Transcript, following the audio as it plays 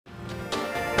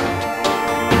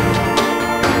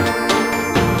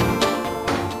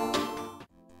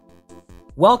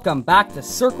Welcome back to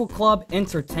Circle Club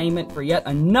Entertainment for yet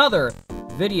another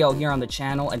video here on the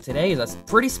channel, and today is a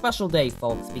pretty special day,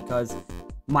 folks, because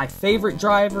my favorite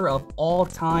driver of all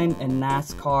time in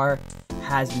NASCAR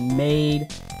has made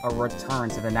a return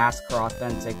to the NASCAR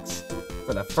Authentics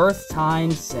for the first time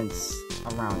since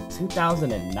around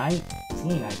 2019,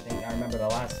 I think. I remember the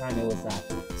last time it was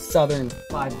that Southern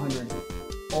 500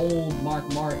 old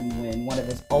Mark Martin win, one of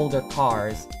his older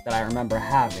cars that I remember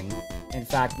having. In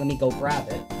fact, let me go grab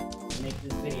it to make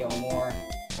this video more...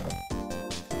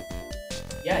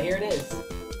 Yeah, here it is.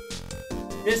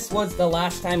 This was the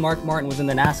last time Mark Martin was in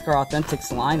the NASCAR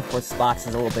Authentics line. Of course, this box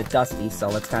is a little bit dusty, so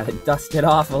let's kind of dust it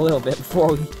off a little bit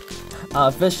before we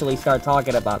officially start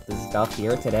talking about this stuff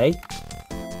here today.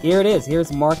 Here it is.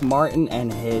 Here's Mark Martin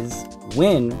and his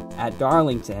win at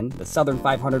Darlington, the Southern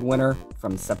 500 winner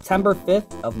from September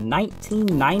 5th of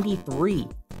 1993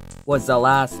 was the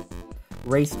last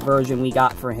race version we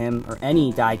got for him, or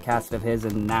any diecast of his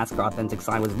in the NASCAR Authentics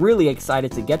line. I was really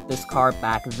excited to get this car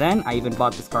back then. I even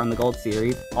bought this car in the Gold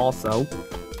Series also,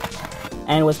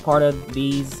 and it was part of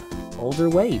these older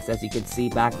waves, as you could see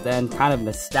back then. Kind of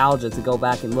nostalgia to go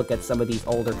back and look at some of these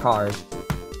older cars.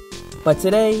 But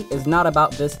today is not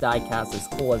about this diecast as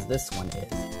cool as this one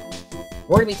is.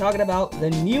 We're going to be talking about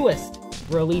the newest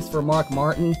release for Mark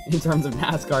Martin in terms of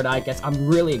NASCAR diecast. I'm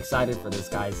really excited for this,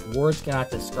 guys. Words cannot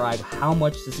describe how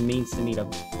much this means to me to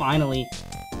finally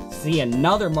see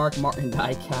another Mark Martin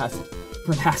diecast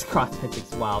for NASCAR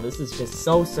Authentics. Wow, this is just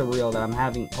so surreal that I'm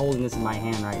holding this in my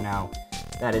hand right now.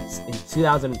 That it's in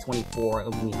 2024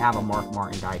 and we have a Mark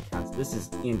Martin diecast. This is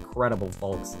incredible,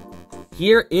 folks.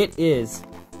 Here it is,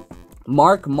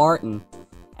 Mark Martin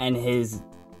and his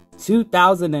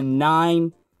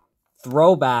 2009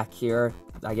 throwback here.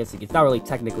 I guess it's not really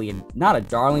technically not a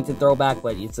Darlington throwback,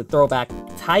 but it's a throwback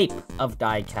type of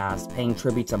diecast, paying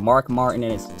tribute to Mark Martin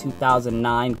and his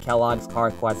 2009 Kellogg's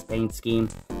CarQuest paint scheme.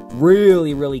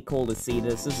 Really, really cool to see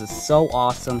this. This is so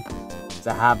awesome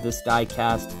to have this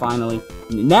diecast finally.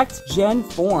 Next gen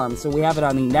form, so we have it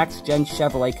on the next gen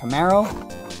Chevrolet Camaro,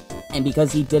 and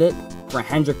because he did it for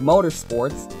Hendrick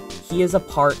Motorsports, he is a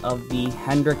part of the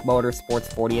Hendrick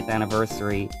Motorsports 40th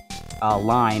anniversary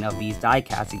line of these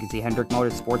diecasts. You can see Hendrick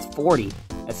Motorsports 40,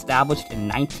 established in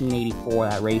 1984,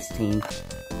 that race team.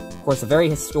 Of course, a very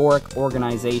historic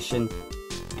organization,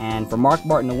 and for Mark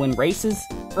Martin to win races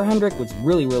for Hendrick was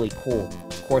really, really cool.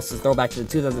 Of course, this throwback to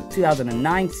the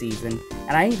 2009 season,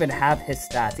 and I even have his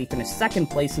stats. He finished second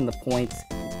place in the points,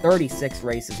 36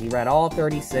 races. He ran all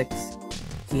 36.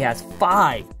 He has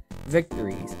 5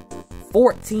 victories,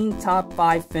 14 top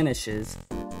 5 finishes,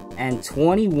 and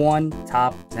 21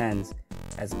 top 10s,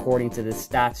 as according to this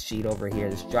stats sheet over here,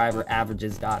 this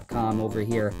driveraverages.com over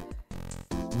here.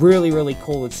 Really, really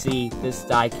cool to see this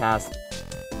diecast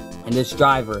and this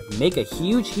driver make a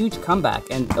huge, huge comeback.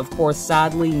 And of course,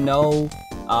 sadly, no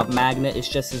magnet. It's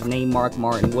just his name, Mark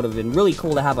Martin. Would have been really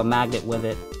cool to have a magnet with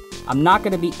it. I'm not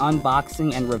going to be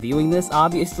unboxing and reviewing this,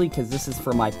 obviously, because this is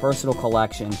for my personal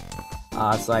collection.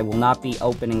 So I will not be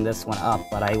opening this one up,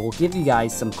 but I will give you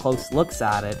guys some close looks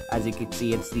at it. As you can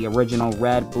see, it's the original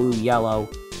red, blue, yellow,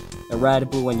 the red,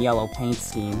 blue, and yellow paint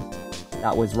scheme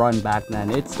that was run back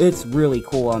then. It's really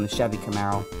cool on the Chevy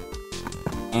Camaro.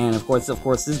 And of course,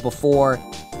 this is before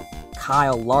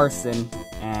Kyle Larson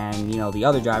and, the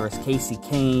other drivers, Casey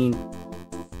Kane,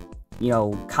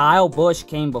 Kyle Busch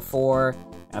came before,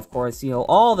 and of course,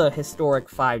 all the historic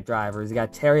 5 drivers. You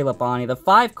got Terry Labonte. The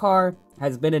 5 car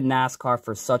has been in NASCAR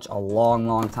for such a long,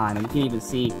 long time. And you can even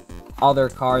see other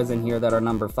cars in here that are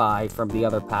number 5 from the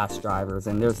other past drivers.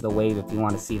 And there's the wave if you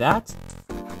want to see that.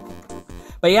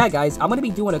 But yeah, guys, I'm going to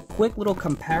be doing a quick little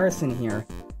comparison here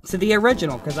to the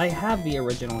original, because I have the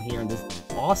original here in this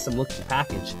awesome looking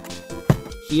package.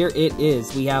 Here it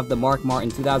is. We have the Mark Martin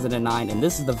 2009, and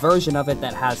this is the version of it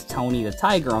that has Tony the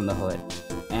Tiger on the hood.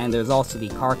 And there's also the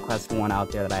CarQuest one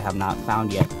out there that I have not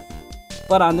found yet.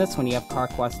 But on this one, you have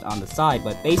CarQuest on the side.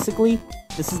 But basically,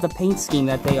 this is the paint scheme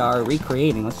that they are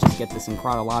recreating. Let's just get this in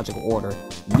chronological order.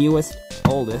 Newest,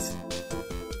 oldest.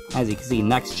 As you can see,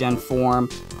 next gen form.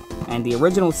 And the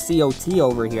original COT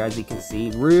over here, as you can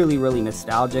see. Really, really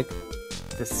nostalgic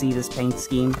to see this paint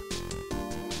scheme.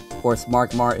 Of course,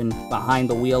 Mark Martin behind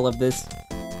the wheel of this,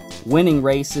 winning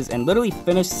races, and literally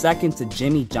finished second to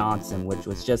Jimmy Johnson, which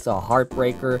was just a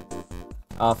heartbreaker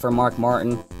for Mark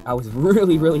Martin. I was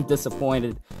really, really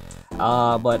disappointed,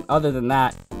 but other than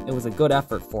that, it was a good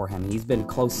effort for him. He's been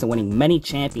close to winning many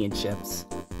championships.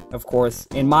 Of course,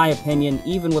 in my opinion,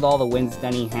 even with all the wins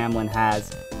Denny Hamlin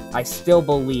has, I still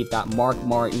believe that Mark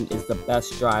Martin is the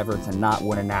best driver to not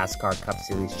win a NASCAR Cup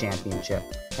Series championship.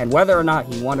 And whether or not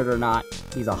he won it or not,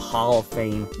 he's a Hall of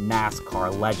Fame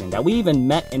NASCAR legend that we even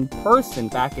met in person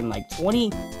back in like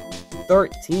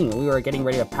 2013 when we were getting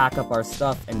ready to pack up our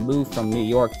stuff and move from New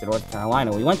York to North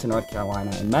Carolina. We went to North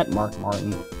Carolina and met Mark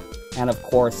Martin. And of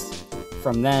course,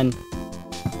 from then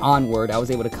onward, I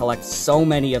was able to collect so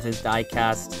many of his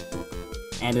diecast,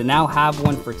 and to now have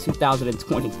one for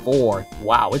 2024.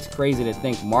 Wow, it's crazy to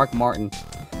think Mark Martin.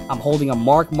 I'm holding a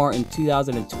Mark Martin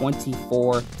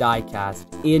 2024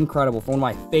 diecast. Incredible. For one of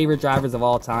my favorite drivers of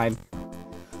all time.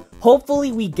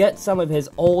 Hopefully we get some of his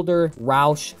older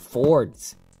Roush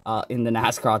Fords in the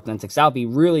NASCAR Authentics. That would be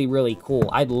really, really cool.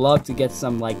 I'd love to get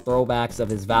some like throwbacks of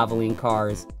his Valvoline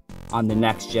cars on the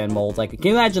next gen molds. Like, can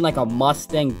you imagine like a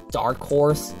Mustang Dark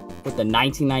Horse with the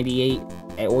 1998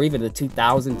 or even the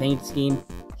 2000 paint scheme?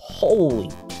 Holy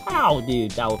cow,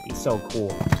 dude, that would be so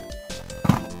cool.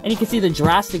 And you can see the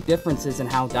drastic differences in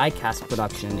how diecast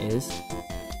production is.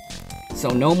 So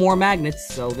no more magnets,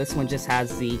 so this one just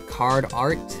has the card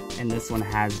art, and this one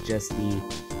has just the,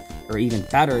 or even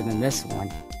better than this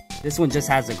one just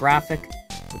has a graphic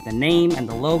with the name and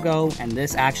the logo, and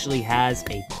this actually has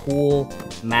a cool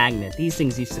magnet. These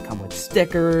things used to come with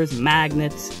stickers,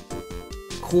 magnets,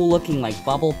 cool looking like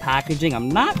bubble packaging. I'm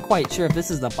not quite sure if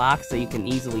this is the box that you can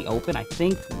easily open. I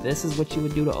think this is what you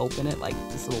would do to open it, like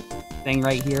this little thing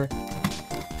right here.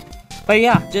 But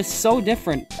yeah, just so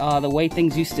different the way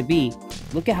things used to be.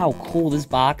 Look at how cool this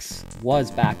box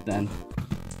was back then.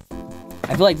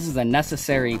 I feel like this is a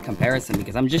necessary comparison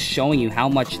because I'm just showing you how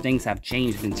much things have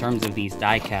changed in terms of these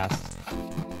diecasts.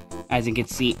 As you can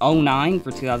see, 09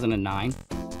 for 2009.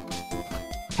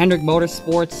 Hendrick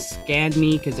Motorsports scanned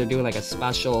me because they're doing like a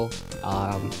special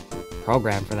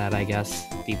program for that, I guess,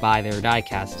 if you buy their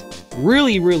diecast.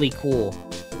 Really, really cool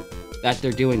that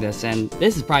they're doing this, and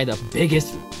this is probably the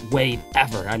biggest wave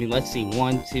ever. I mean, let's see,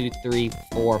 1, 2, 3,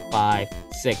 4, 5,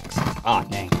 6. Oh,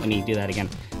 dang, let me do that again.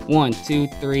 1, 2,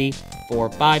 3,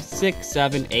 4, 5, 6,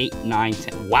 7, 8, 9,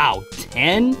 10. Wow,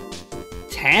 10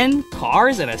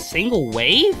 cars in a single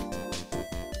wave?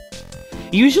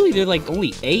 Usually they're like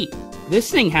only 8.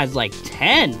 This thing has like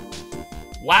 10.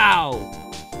 Wow.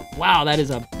 Wow, that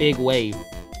is a big wave.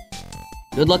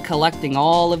 Good luck collecting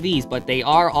all of these, but they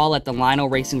are all at the Lionel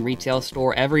Racing retail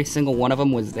store. Every single one of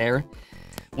them was there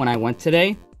when I went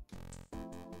today.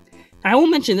 I will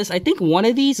mention this. I think one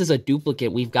of these is a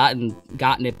duplicate. We've gotten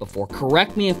it before.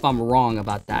 Correct me if I'm wrong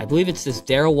about that. I believe it's this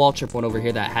Darrell Waltrip one over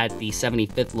here that had the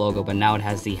 75th logo, but now it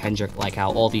has the Hendrick, like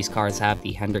how all these cars have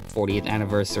the Hendrick 40th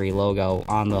anniversary logo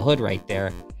on the hood right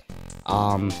there.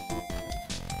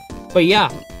 But yeah,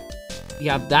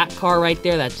 you have that car right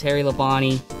there, that Terry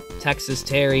Labonte, Texas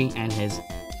Terry, and his,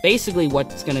 basically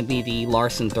what's going to be the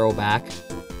Larson throwback.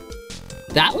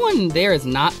 That one there is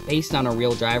not based on a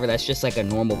real driver, that's just like a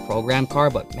normal program car,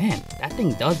 but man, that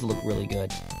thing does look really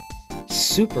good.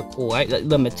 Super cool.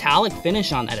 The metallic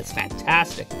finish on that is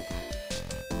fantastic.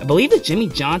 I believe that Jimmy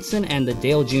Johnson and the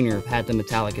Dale Jr. had the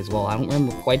metallic as well. I don't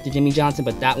remember quite the Jimmy Johnson,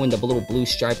 but that one, the little blue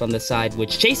stripe on the side,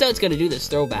 which Chase Out's going to do this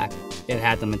throwback, it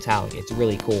had the metallic. It's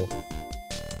really cool.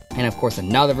 And of course,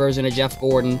 another version of Jeff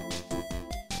Gordon.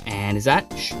 And is that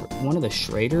one of the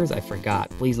Schraders? I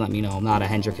forgot. Please let me know. I'm not a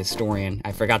Hendrick historian.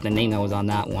 I forgot the name that was on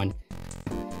that one.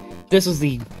 This was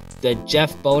the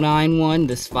Jeff Bodine one,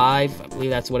 this 5. I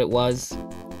believe that's what it was.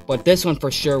 But this one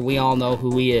for sure, we all know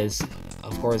who he is.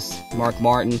 Of course, Mark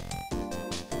Martin,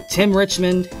 Tim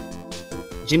Richmond,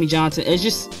 Jimmy Johnson. It's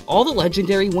just all the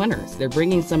legendary winners. They're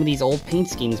bringing some of these old paint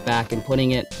schemes back and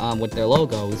putting it with their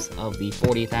logos of the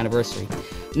 40th anniversary.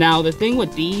 Now, the thing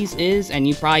with these is, and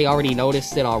you probably already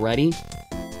noticed it already,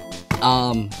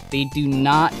 they do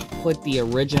not put the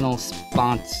original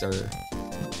sponsor.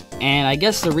 And I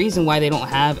guess the reason why they don't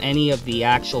have any of the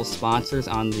actual sponsors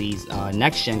on these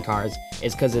next-gen cars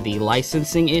is because of the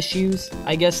licensing issues.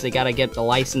 I guess they gotta get the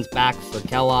license back for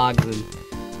Kellogg's and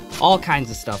all kinds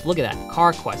of stuff. Look at that.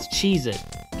 CarQuest, Cheez-It,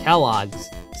 Kellogg's,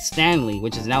 Stanley,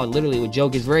 which is now literally with Joe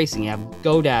Gibbs Racing. You have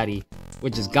GoDaddy,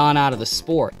 which has gone out of the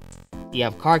sport. You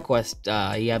have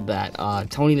CarQuest, you have that,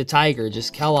 Tony the Tiger,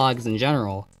 just Kellogg's in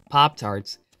general.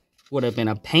 Pop-Tarts. Would have been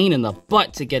a pain in the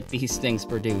butt to get these things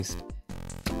produced.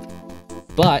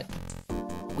 But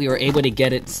we were able to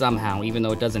get it somehow, even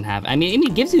though it doesn't have... I mean,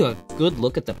 it gives you a good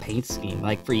look at the paint scheme.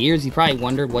 Like, for years, you probably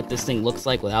wondered what this thing looks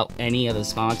like without any of the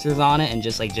sponsors on it and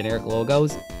just, like, generic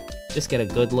logos. Just get a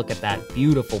good look at that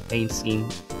beautiful paint scheme.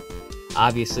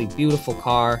 Obviously, beautiful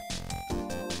car.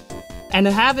 And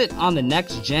to have it on the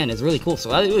next gen is really cool.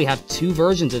 So I really have 2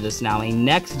 versions of this now. A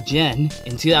next gen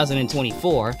in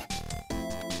 2024.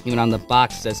 Even on the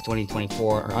box it says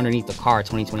 2024, or underneath the car,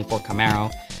 2024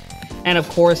 Camaro. And of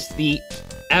course, the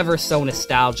ever so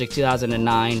nostalgic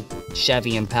 2009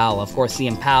 Chevy Impala. Of course, the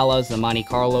Impalas, the Monte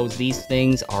Carlos, these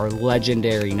things are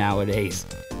legendary nowadays.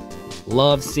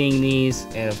 Love seeing these,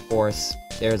 and of course,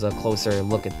 there's a closer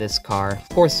look at this car. Of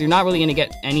course, you're not really going to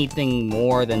get anything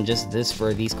more than just this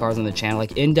for these cars on the channel.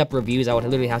 Like, in-depth reviews, I would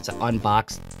literally have to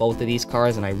unbox both of these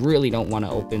cars, and I really don't want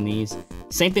to open these.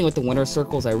 Same thing with the winter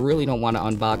circles, I really don't want to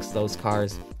unbox those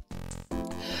cars.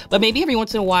 But maybe every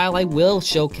once in a while, I will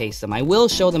showcase them. I will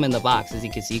show them in the box. As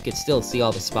you can see, you can still see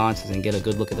all the sponsors and get a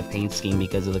good look at the paint scheme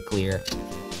because of the clear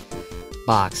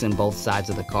box in both sides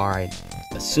of the car.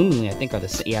 Assumingly, I think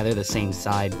they're the same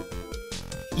side.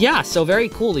 Yeah, so very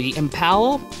cool. The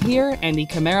Impala here and the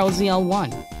Camaro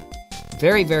ZL1.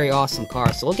 Very, very awesome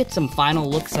car. So we'll get some final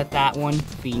looks at that one.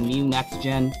 The new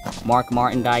next-gen Mark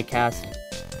Martin diecast.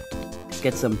 Let's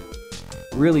get some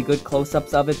really good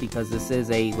close-ups of it because this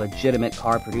is a legitimate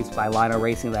car produced by Lino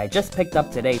Racing that I just picked up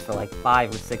today for like $5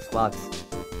 or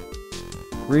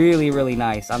 $6. Really, really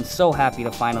nice. I'm so happy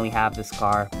to finally have this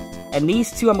car. And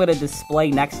these two I'm going to display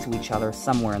next to each other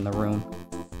somewhere in the room.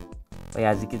 But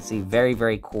yeah, as you can see, very,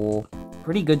 very cool.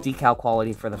 Pretty good decal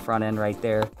quality for the front end right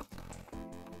there.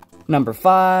 Number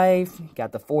 5,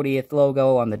 got the 40th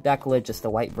logo on the deck lid, just the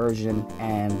white version.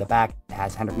 And the back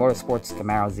has Hendrick Motorsports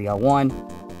Camaro ZL1.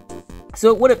 So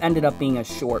it would have ended up being a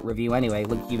short review anyway.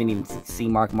 Look, you can even see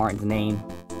Mark Martin's name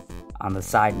on the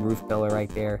side roof pillar right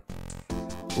there.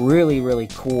 Really, really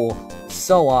cool.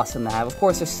 So awesome to have. Of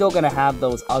course, they're still going to have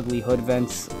those ugly hood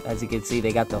vents. As you can see,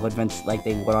 they got the hood vents like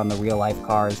they would on the real-life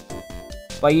cars.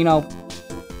 But, you know,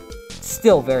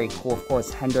 still very cool. Of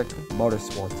course, Hendrick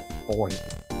Motorsports 40,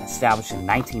 established in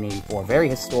 1984. Very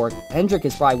historic. Hendrick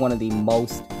is probably one of the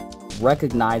most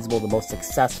recognizable, the most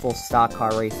successful stock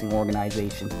car racing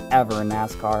organization ever in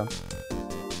NASCAR.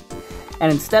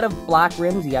 And instead of black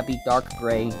rims, you got the dark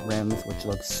gray rims, which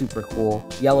look super cool.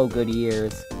 Yellow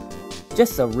Goodyears.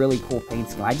 Just a really cool paint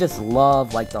scheme. I just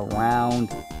love like the round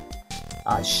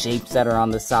shapes that are on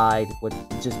the side, with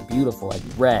just beautiful, like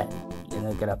red. And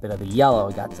then got a bit of the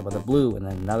yellow, got some of the blue, and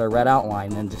then another red outline.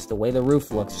 And then just the way the roof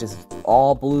looks, just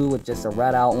all blue with just a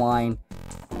red outline.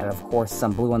 And of course,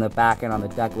 some blue on the back and on the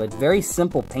deck lid. Very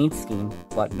simple paint scheme,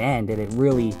 but man, did it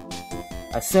really...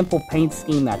 A simple paint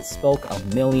scheme that spoke a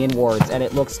million words, and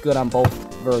it looks good on both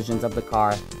versions of the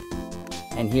car.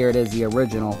 And here it is, the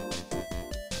original.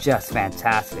 Just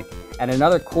fantastic. And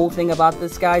another cool thing about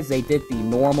this, guys, they did the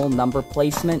normal number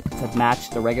placement to match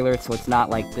the regular, so it's not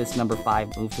like this number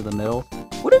 5 moved to the middle.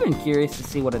 Would have been curious to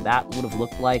see what that would have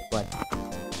looked like, but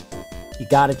you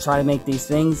gotta try to make these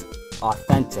things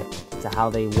authentic to how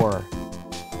they were.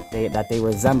 That they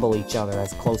resemble each other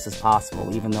as close as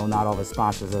possible, even though not all the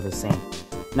sponsors are the same.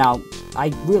 Now,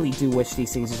 I really do wish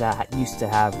these things used to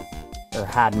have, or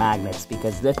had magnets,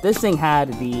 because if this thing had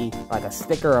like a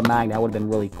sticker or a magnet, that would have been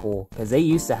really cool, because they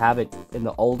used to have it in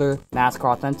the older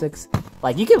NASCAR Authentics.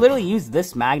 Like, you could literally use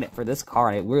this magnet for this car,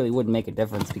 and it really wouldn't make a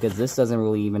difference, because this doesn't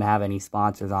really even have any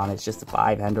sponsors on it. It's just the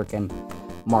 5 Hendrick and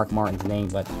Mark Martin's name,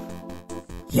 but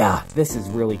yeah, this is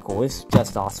really cool. It's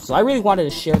just awesome. So I really wanted to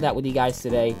share that with you guys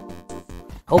today.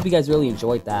 Hope you guys really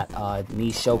enjoyed that,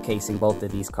 me showcasing both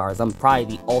of these cars. I'm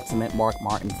probably the ultimate Mark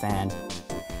Martin fan.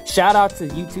 Shout out to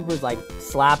YouTubers like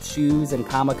Slap Shoes and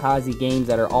Kamikaze Games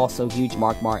that are also huge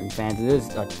Mark Martin fans.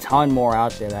 There's a ton more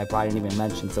out there that I probably didn't even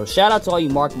mention. So shout out to all you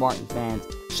Mark Martin fans.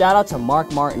 Shout out to Mark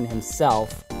Martin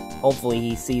himself. Hopefully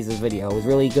he sees this video. It was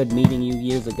really good meeting you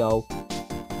years ago.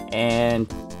 And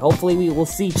hopefully we will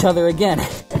see each other again.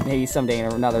 Maybe someday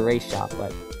in another race shop.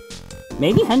 But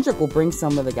maybe Hendrick will bring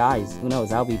some of the guys. Who knows?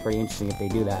 That'll be pretty interesting if they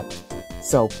do that.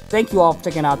 So thank you all for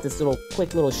checking out this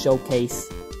quick little showcase.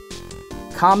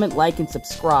 Comment, like, and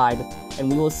subscribe,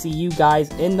 and we will see you guys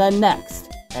in the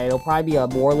next. And it'll probably be a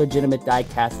more legitimate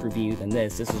diecast review than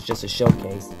this. This is just a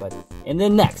showcase, but in the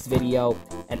next video.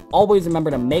 And always remember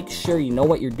to make sure you know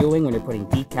what you're doing when you're putting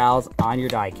decals on your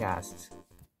diecasts.